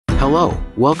Hello,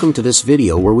 welcome to this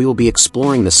video where we will be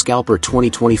exploring the Scalper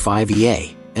 2025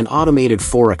 EA, an automated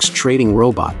Forex trading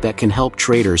robot that can help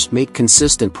traders make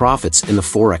consistent profits in the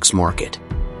Forex market.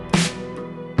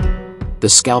 The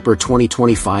Scalper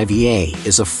 2025 EA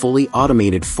is a fully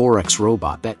automated Forex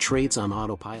robot that trades on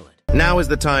autopilot. Now is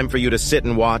the time for you to sit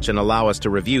and watch and allow us to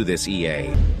review this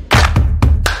EA.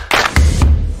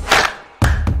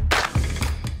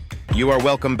 You are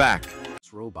welcome back.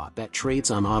 Robot that trades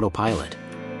on autopilot.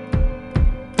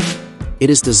 It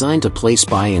is designed to place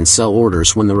buy and sell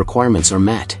orders when the requirements are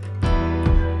met.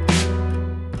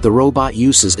 The robot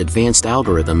uses advanced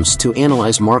algorithms to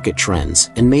analyze market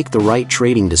trends and make the right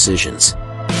trading decisions.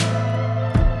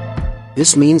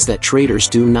 This means that traders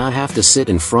do not have to sit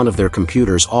in front of their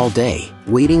computers all day,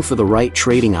 waiting for the right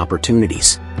trading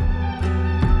opportunities.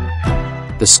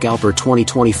 The Scalper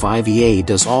 2025 EA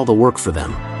does all the work for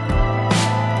them.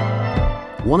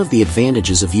 One of the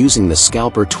advantages of using the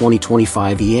Scalper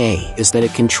 2025 EA is that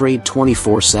it can trade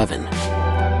 24/7.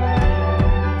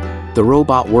 The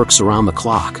robot works around the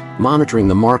clock, monitoring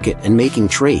the market and making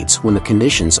trades when the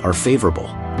conditions are favorable.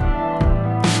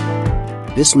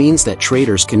 This means that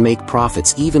traders can make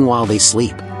profits even while they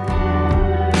sleep.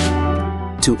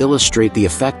 To illustrate the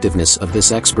effectiveness of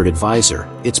this expert advisor,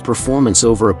 its performance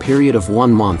over a period of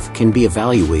 1 month can be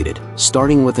evaluated,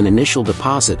 starting with an initial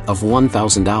deposit of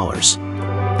 $1,000.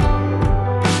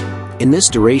 In this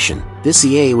duration, this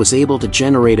EA was able to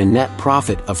generate a net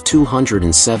profit of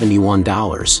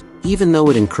 $271, even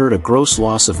though it incurred a gross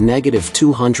loss of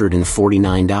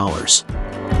 -$249.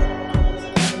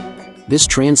 This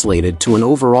translated to an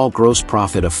overall gross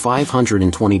profit of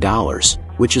 $520,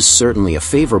 which is certainly a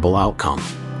favorable outcome.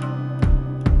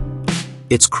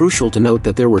 It's crucial to note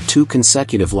that there were 2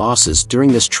 consecutive losses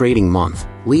during this trading month,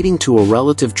 leading to a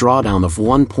relative drawdown of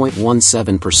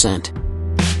 1.17%.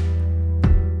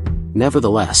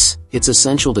 Nevertheless, it's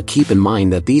essential to keep in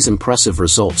mind that these impressive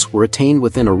results were attained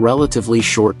within a relatively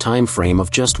short time frame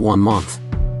of just 1 month.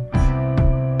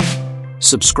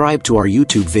 Subscribe to our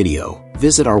YouTube video,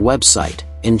 visit our website,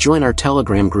 and join our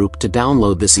Telegram group to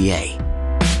download this EA.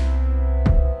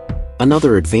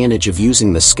 Another advantage of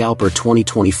using the Scalper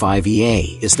 2025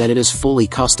 EA is that it is fully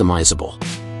customizable.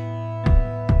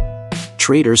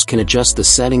 Traders can adjust the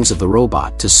settings of the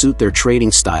robot to suit their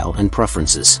trading style and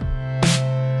preferences.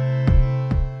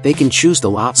 They can choose the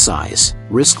lot size,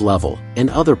 risk level,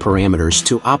 and other parameters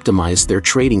to optimize their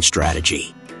trading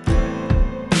strategy.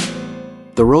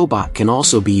 The robot can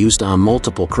also be used on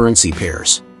multiple currency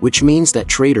pairs, which means that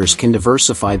traders can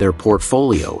diversify their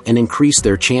portfolio and increase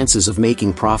their chances of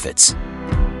making profits.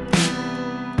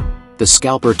 The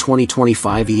Scalper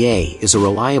 2025 EA is a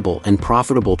reliable and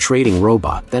profitable trading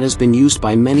robot that has been used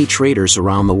by many traders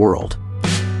around the world.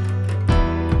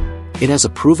 It has a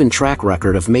proven track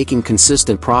record of making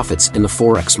consistent profits in the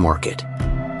Forex market.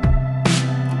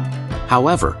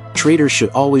 However, traders should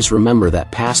always remember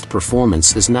that past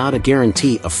performance is not a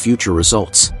guarantee of future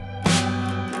results.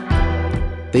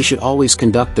 They should always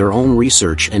conduct their own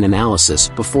research and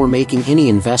analysis before making any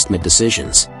investment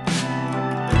decisions.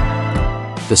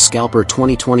 The Scalper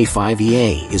 2025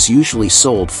 EA is usually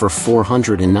sold for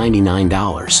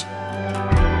 $499.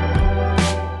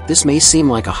 This may seem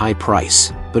like a high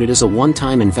price, but it is a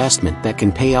one-time investment that can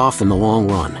pay off in the long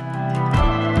run.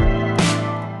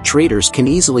 Traders can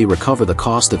easily recover the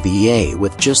cost of the EA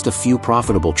with just a few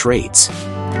profitable trades.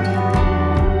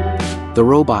 The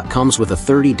robot comes with a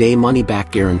 30-day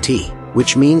money-back guarantee,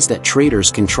 which means that traders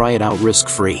can try it out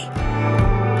risk-free.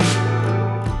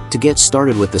 To get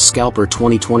started with the Scalper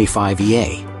 2025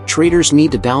 EA, traders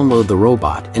need to download the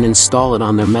robot and install it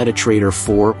on their MetaTrader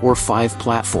 4 or 5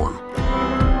 platform.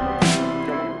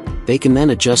 They can then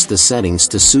adjust the settings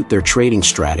to suit their trading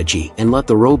strategy and let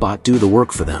the robot do the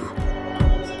work for them.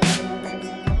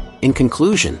 In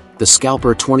conclusion, the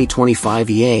Scalper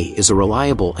 2025 EA is a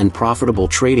reliable and profitable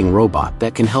trading robot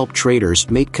that can help traders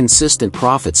make consistent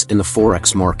profits in the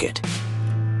Forex market.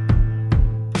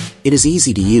 It is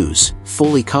easy to use,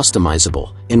 fully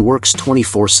customizable, and works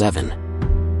 24/7.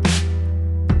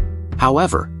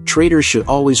 However, traders should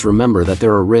always remember that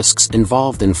there are risks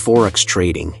involved in Forex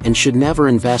trading and should never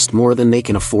invest more than they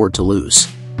can afford to lose.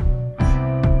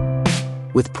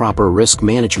 With proper risk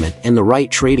management and the right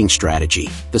trading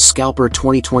strategy, the Scalper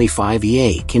 2025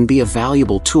 EA can be a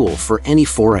valuable tool for any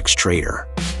Forex trader.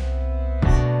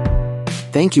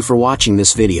 Thank you for watching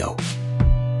this video.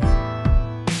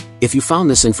 If you found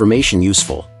this information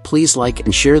useful, please like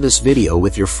and share this video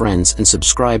with your friends and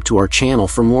subscribe to our channel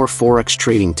for more Forex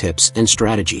trading tips and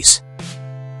strategies.